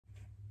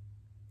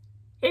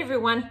Hey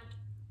everyone,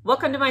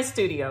 welcome to my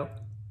studio.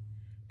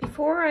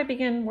 Before I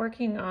begin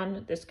working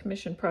on this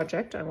commission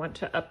project, I want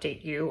to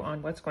update you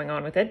on what's going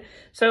on with it.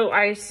 So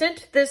I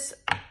sent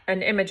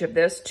an image of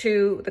this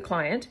to the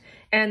client,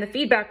 and the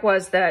feedback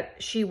was that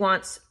she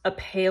wants a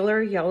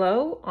paler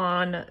yellow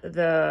on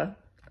the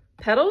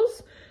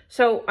petals.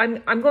 So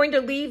I'm going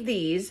to leave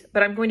these,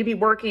 but I'm going to be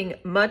working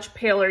much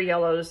paler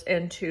yellows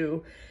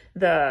into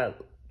the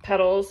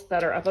petals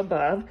that are up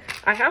above.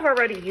 I have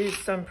already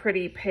used some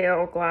pretty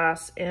pale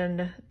glass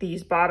in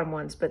these bottom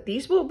ones, but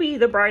these will be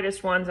the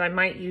brightest ones. I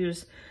might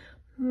use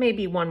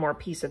maybe one more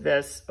piece of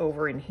this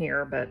over in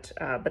here, but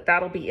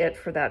that'll be it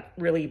for that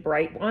really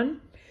bright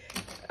one.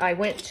 I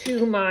went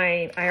to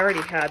I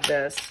already had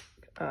this,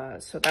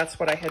 so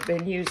that's what I had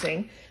been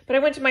using, but I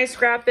went to my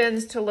scrap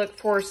bins to look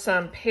for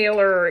some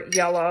paler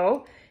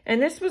yellow, and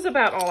this was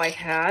about all I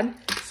had.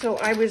 So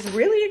I was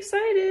really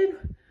excited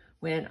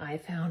when I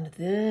found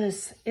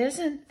this.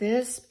 Isn't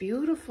this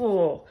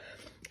beautiful?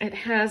 It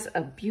has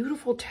a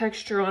beautiful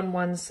texture on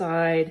one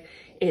side.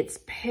 It's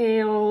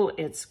pale,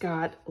 it's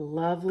got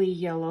lovely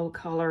yellow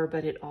color,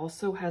 but it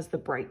also has the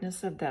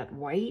brightness of that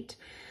white.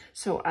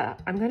 So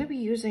I'm gonna be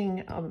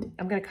using, I'm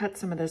gonna cut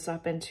some of this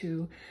up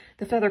into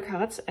the feather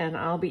cuts, and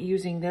I'll be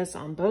using this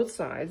on both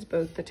sides,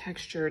 both the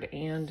textured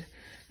and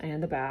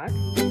the back.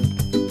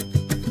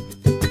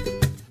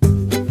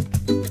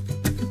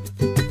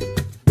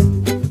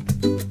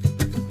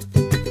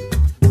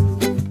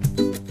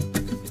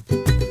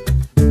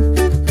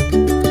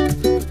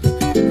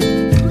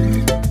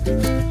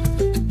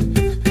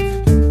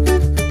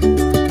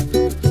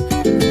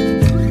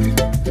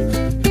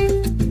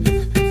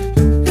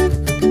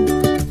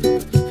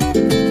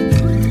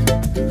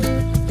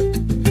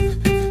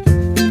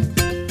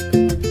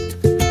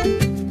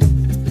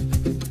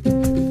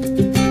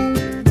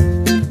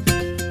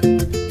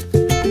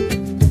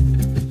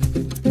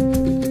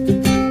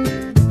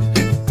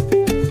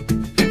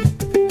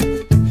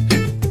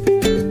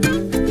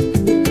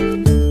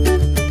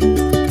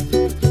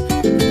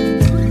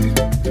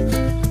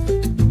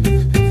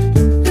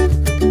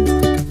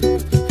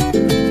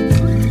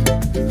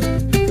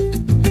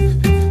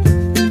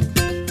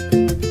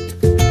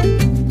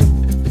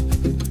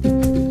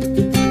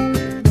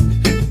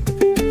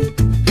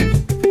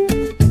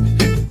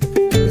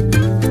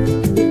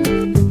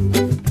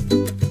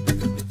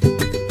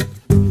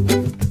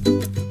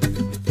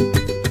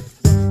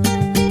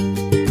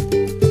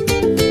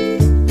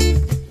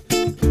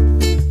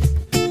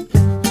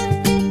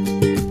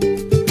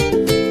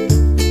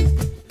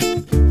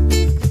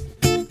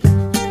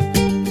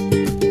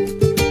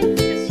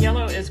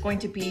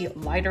 To be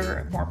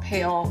lighter, more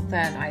pale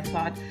than I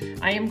thought.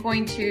 I am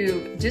going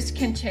to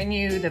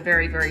discontinue the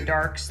very, very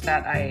darks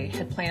that I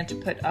had planned to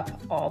put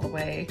up all the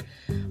way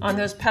on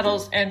those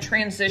petals and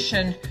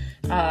transition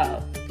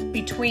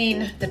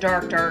between the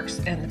darks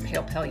and the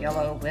pale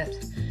yellow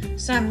with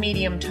some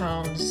medium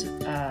tones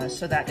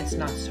so that it's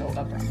not so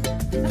abrupt.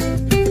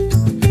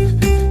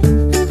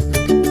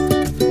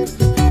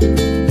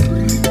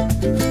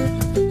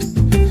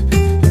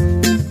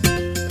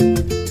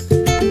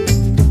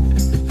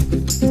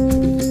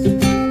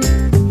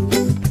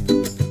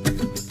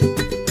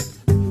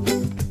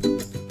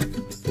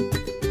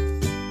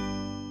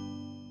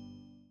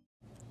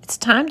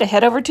 Time to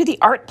head over to the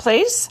art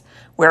place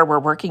where we're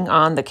working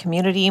on the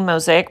community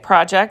mosaic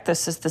project.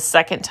 This is the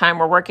second time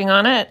we're working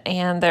on it,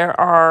 and there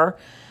are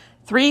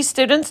 3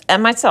 students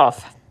and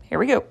myself. Here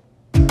we go.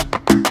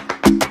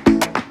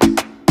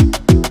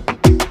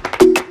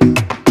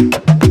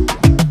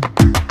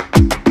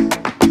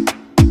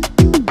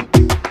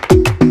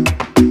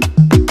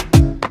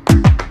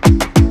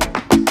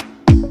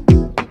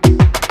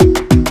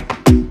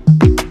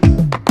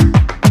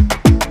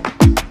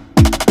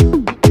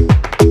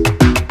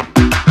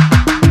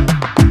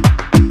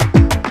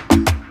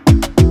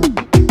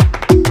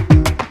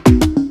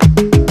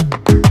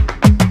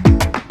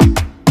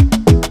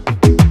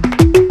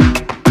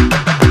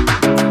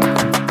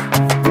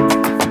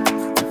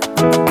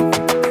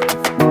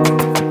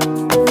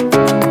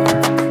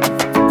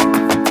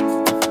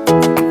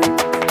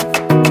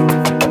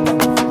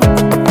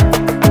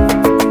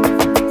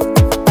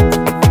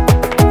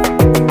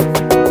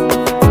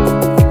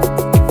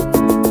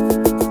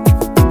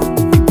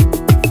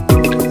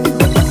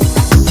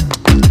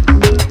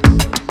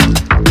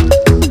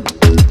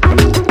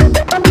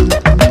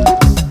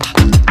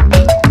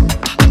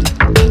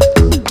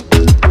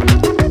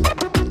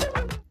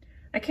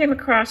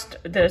 Across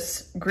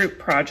this group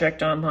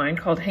project online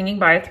called Hanging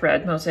by a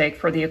Thread, Mosaic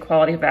for the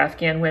Equality of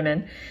Afghan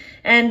Women.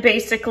 And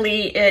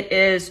basically it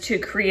is to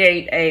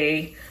create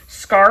a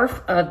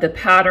scarf of the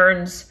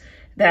patterns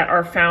that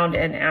are found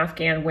in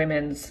Afghan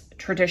women's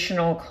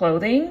traditional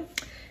clothing.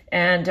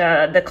 And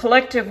the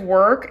collective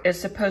work is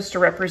supposed to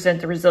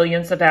represent the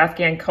resilience of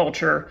Afghan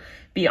culture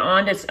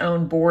beyond its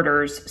own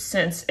borders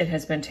since it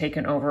has been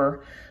taken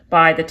over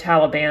by the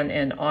Taliban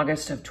in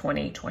August of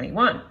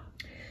 2021.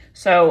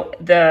 So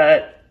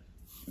the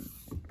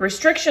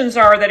restrictions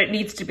are that it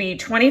needs to be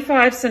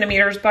 25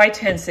 centimeters by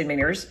 10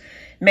 centimeters.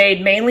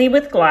 made mainly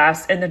with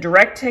glass and the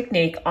direct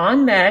technique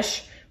on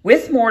mesh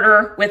with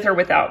mortar, with or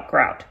without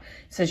grout.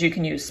 It says you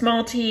can use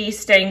small T,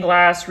 stained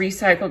glass,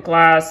 recycled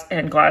glass,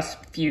 and glass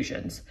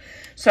fusions.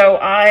 So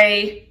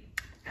I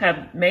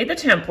have made the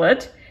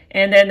template,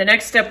 and then the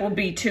next step will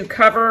be to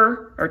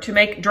cover or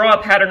to draw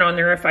a pattern on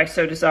there if I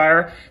so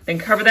desire, then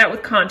cover that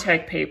with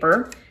contact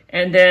paper,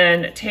 and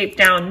then tape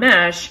down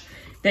mesh,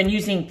 then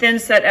using thin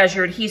set as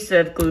your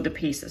adhesive, glue the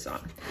pieces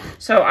on.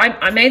 So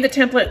I made the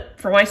template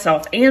for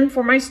myself and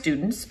for my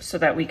students so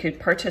that we could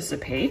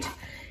participate.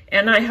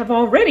 And I have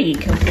already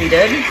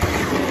completed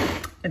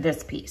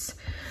this piece.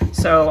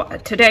 So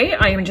today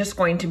I am just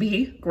going to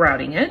be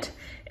grouting it.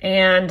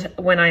 And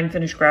when I'm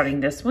finished grouting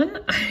this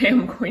one, I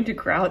am going to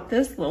grout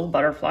this little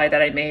butterfly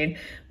that I made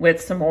with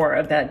some more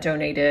of that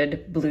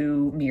donated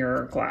blue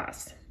mirror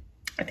glass.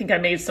 I think I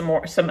made some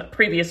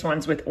previous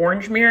ones with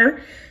orange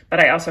mirror, but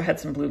I also had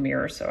some blue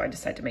mirror, so I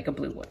decided to make a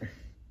blue one.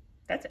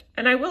 That's it.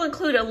 And I will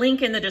include a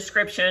link in the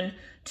description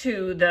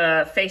to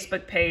the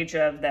Facebook page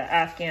of the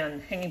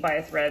Afghan Hanging by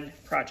a Thread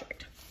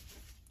project.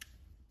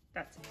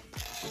 That's it.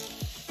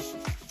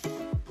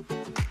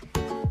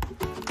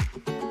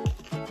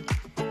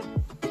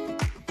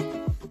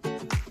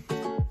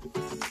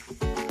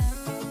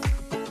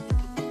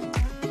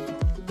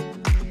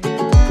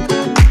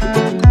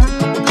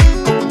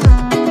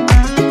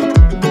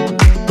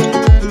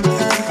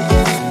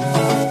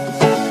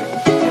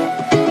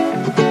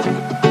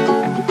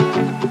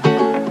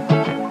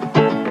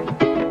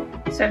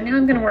 So now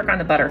I'm going to work on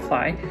the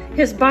butterfly.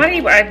 His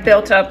body I've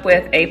built up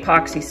with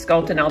Apoxie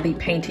Sculpt, and I'll be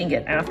painting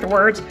it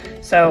afterwards.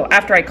 So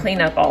after I clean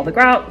up all the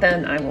grout,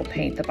 then I will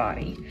paint the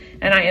body.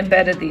 And I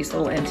embedded these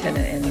little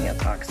antennae in the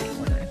epoxy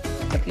when I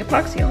put the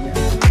epoxy on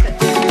there.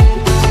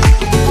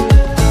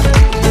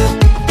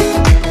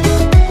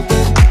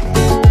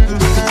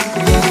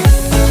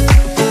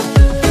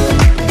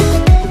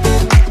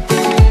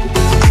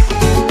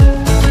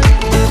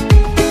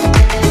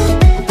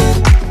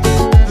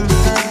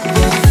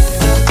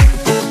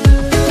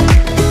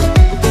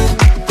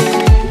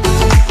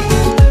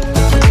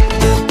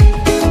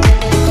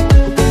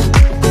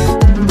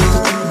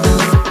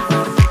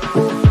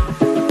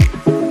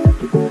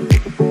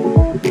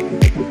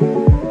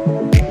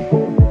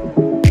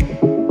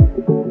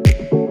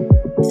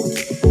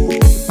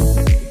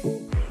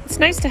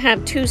 Nice to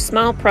have two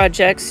small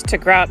projects to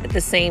grout at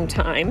the same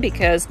time,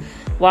 because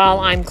while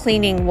I'm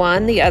cleaning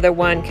one, the other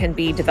one can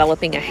be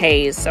developing a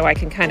haze, so I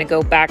can kind of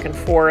go back and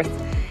forth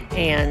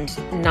and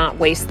not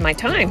waste my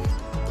time.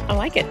 I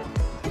like it.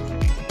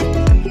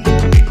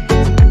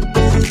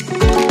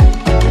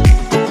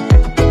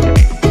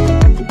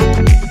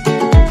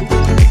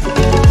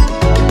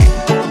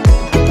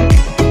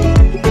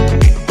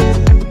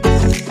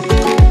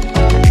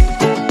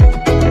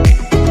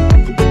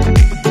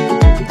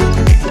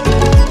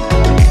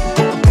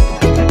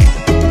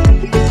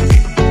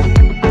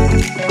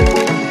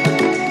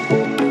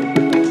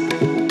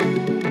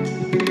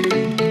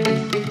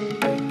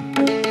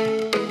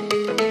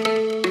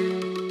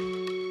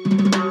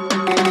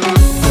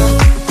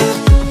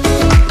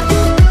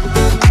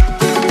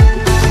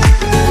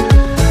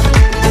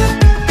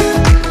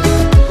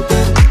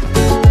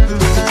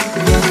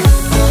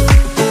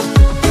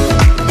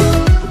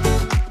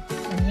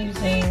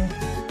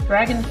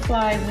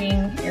 Dragonfly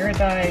wing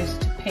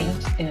iridized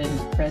paint in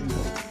red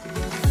wood.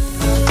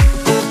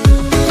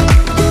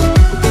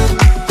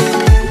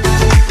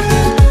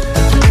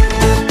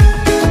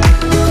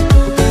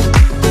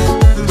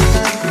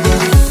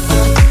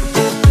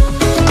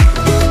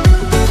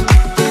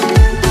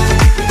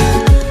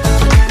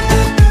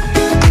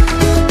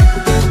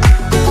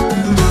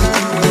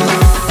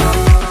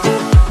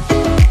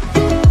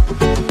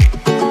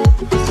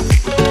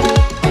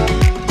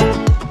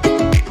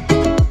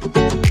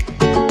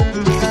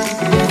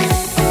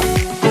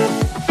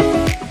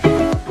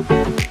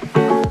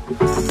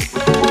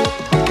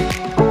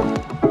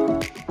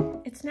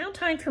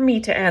 For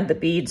me to add the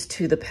beads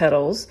to the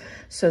petals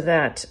so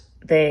that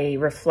they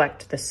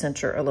reflect the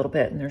center a little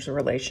bit, and there's a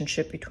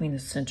relationship between the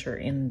center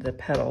and the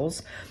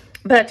petals.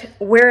 But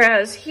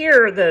whereas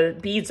here the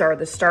beads are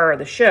the star of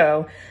the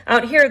show,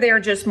 out here they're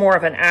just more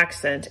of an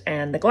accent,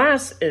 and the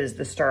glass is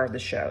the star of the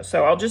show.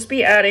 So I'll just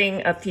be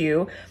adding a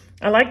few.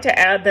 I like to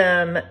add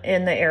them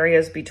in the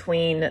areas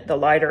between the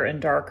lighter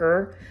and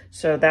darker,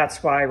 so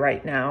that's why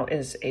right now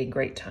is a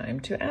great time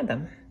to add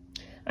them.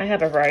 I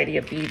have a variety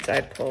of beads I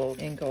pulled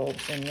in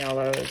golds and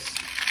yellows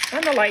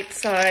on the light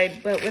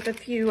side, but with a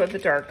few of the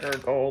darker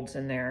golds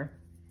in there.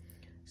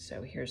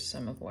 So here's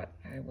some of what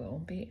I will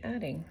be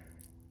adding.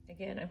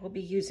 Again, I will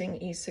be using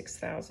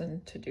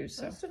E6000 to do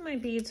so. Most of my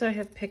beads I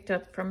have picked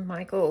up from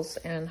Michael's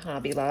and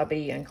Hobby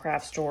Lobby and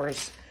craft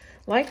stores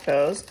like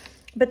those.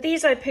 But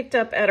these I picked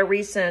up at a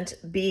recent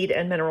bead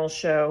and mineral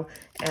show,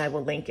 and I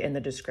will link in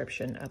the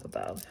description up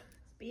above.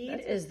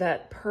 Bead is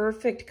that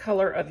perfect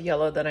color of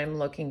yellow that I'm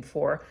looking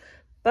for.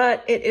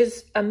 But it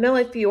is a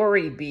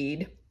millefiori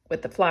bead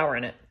with the flower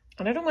in it.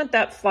 And I don't want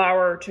that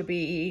flower to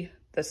be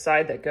the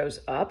side that goes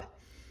up.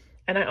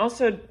 And I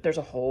also, there's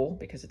a hole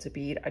because it's a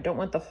bead. I don't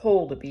want the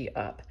hole to be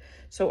up.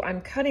 So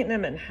I'm cutting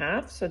them in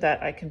half so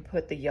that I can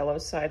put the yellow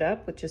side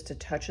up with just a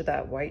touch of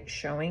that white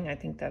showing. I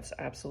think that's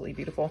absolutely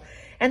beautiful.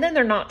 And then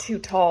they're not too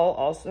tall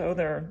also.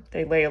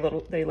 They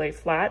lay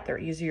flat, they're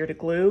easier to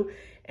glue,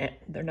 and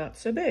they're not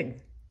so big.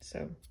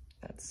 So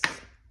that's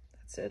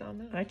it on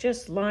that. I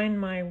just line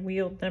my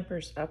wheel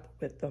nippers up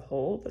with the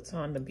hole that's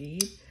on the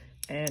bead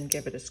and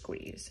give it a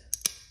squeeze.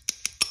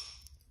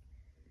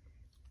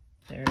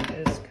 There it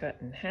is, cut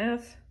in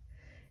half,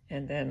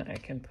 and then I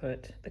can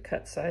put the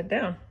cut side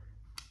down.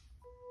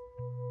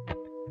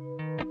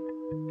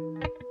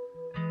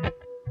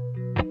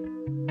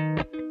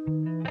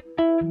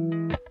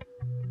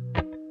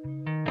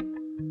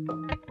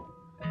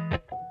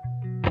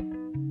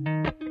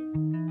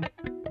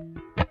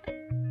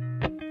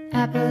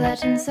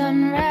 Appalachian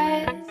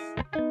sunrise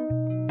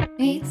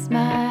meets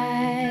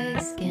my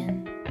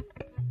skin.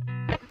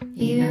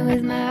 Even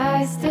with my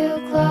eyes still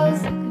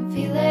closed, I can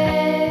feel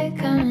it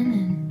coming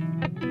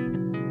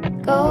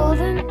in.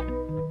 Golden,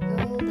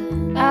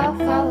 golden, I'll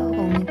follow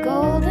only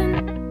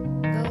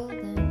golden,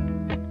 golden,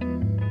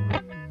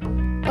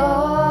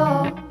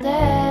 golden,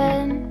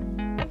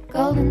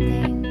 golden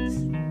things.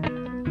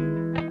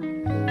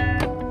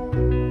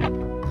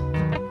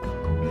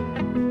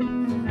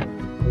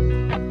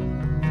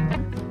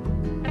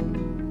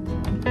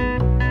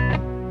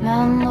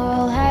 Mountain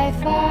laurel high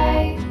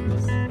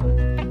fives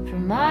for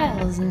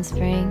miles in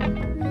spring.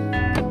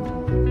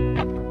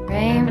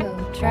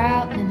 Rainbow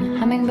trout and a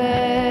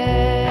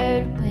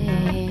hummingbird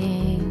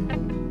wing.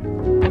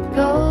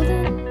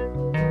 Golden,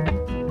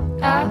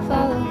 I'll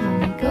follow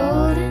only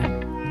golden,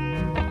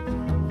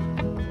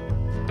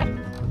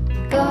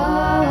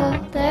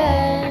 golden,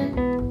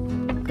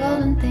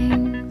 golden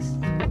things.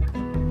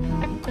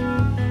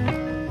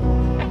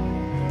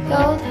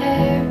 Gold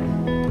hair,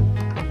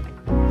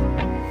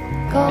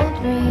 gold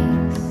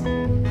rings,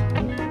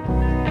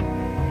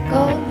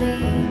 gold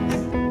leaves,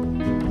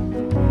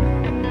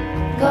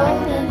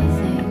 gold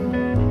anything,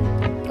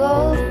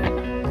 golden,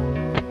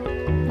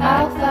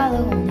 I'll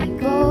follow only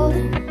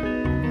golden,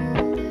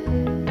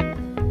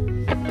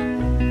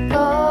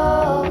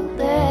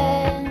 golden,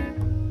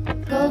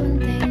 golden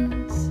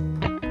things.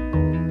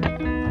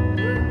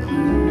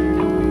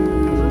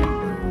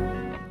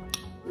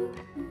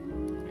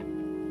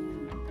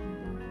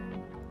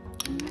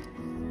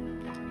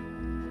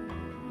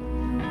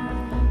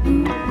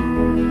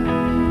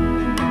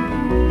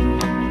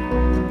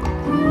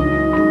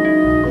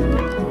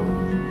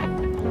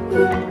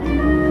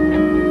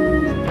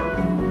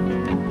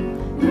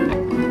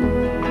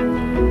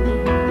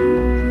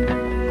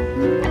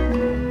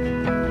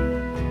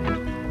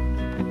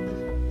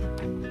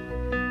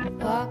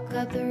 Walk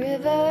up the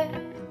river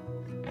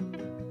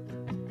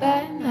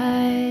by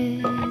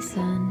my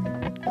son.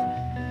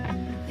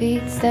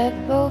 Feet step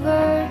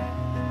over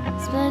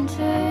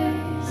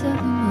splinters of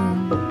the moon.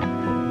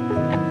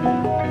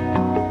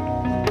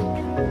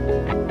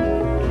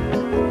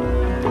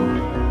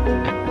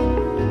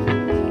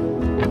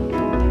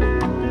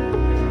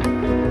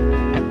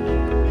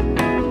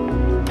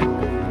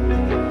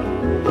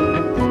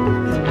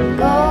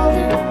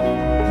 Golden,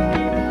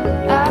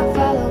 I'll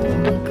follow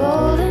only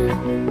golden,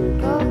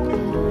 golden,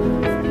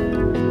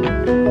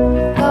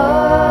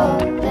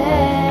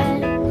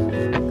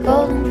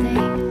 golden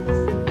things.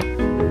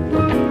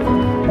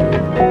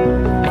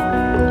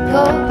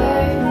 Gold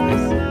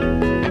birds,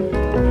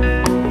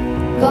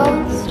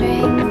 gold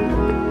string,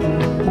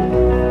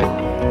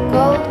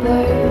 gold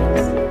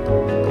words,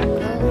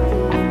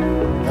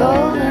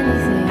 gold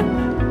anything,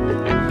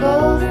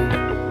 golden,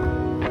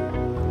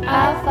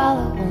 I'll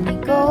follow only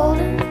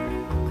golden,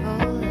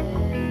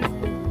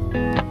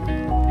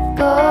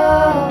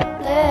 golden,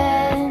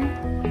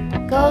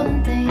 golden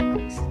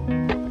things.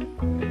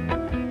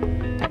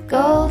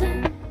 Golden,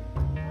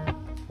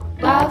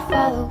 I'll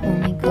follow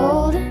only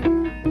golden,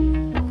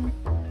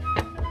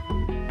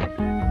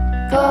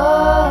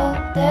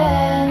 golden,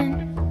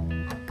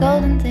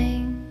 golden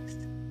things.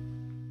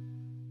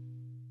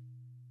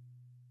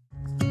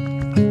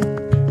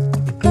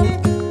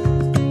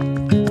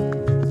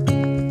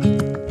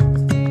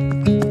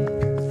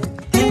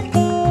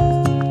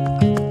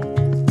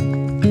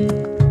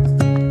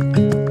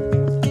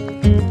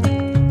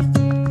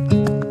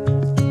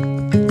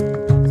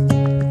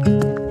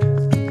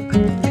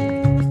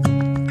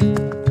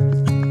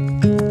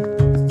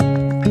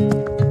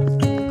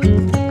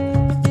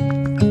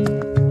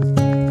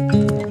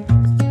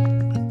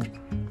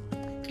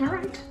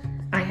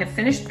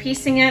 Finished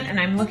piecing it, and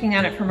I'm looking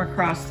at it from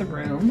across the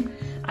room.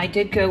 I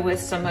did go with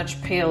some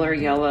much paler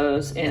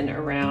yellows in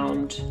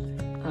around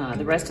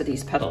the rest of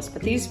these petals,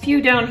 but these few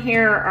down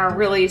here are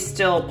really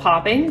still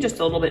popping, just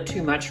a little bit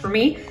too much for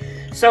me.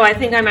 So I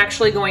think I'm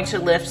actually going to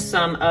lift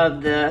some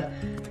of the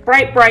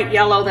bright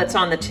yellow that's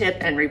on the tip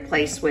and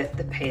replace with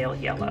the pale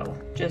yellow,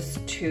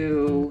 just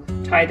to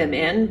tie them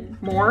in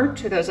more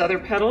to those other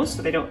petals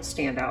so they don't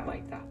stand out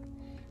like that.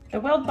 The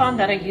weld bond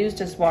that I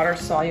used is water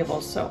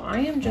soluble, so I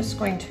am just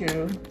going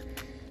to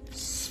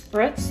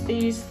spritz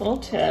these little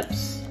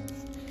tips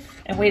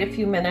and wait a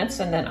few minutes,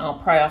 and then I'll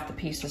pry off the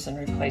pieces and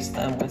replace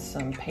them with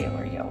some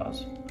paler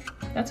yellows.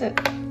 That's it.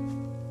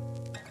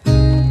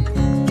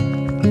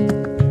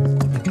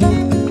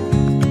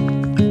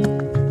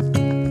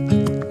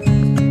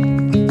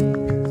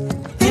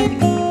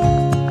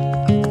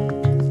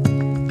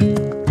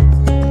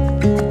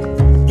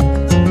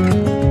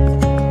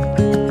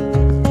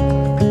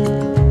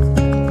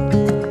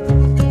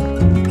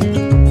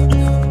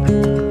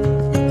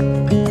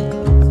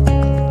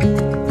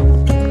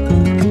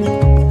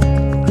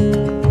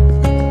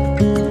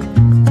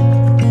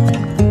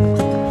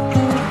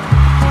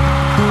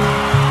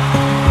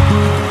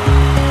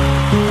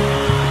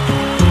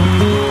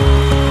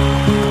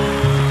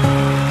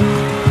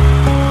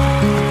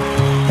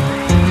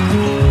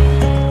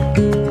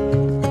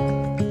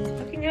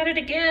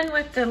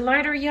 With the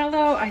lighter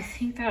yellow, I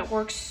think that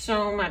works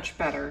so much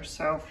better.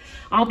 So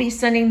I'll be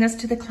sending this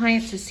to the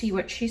client to see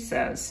what she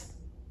says.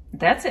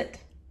 That's it.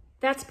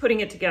 That's putting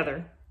it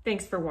together.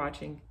 Thanks for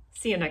watching.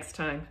 See you next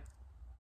time.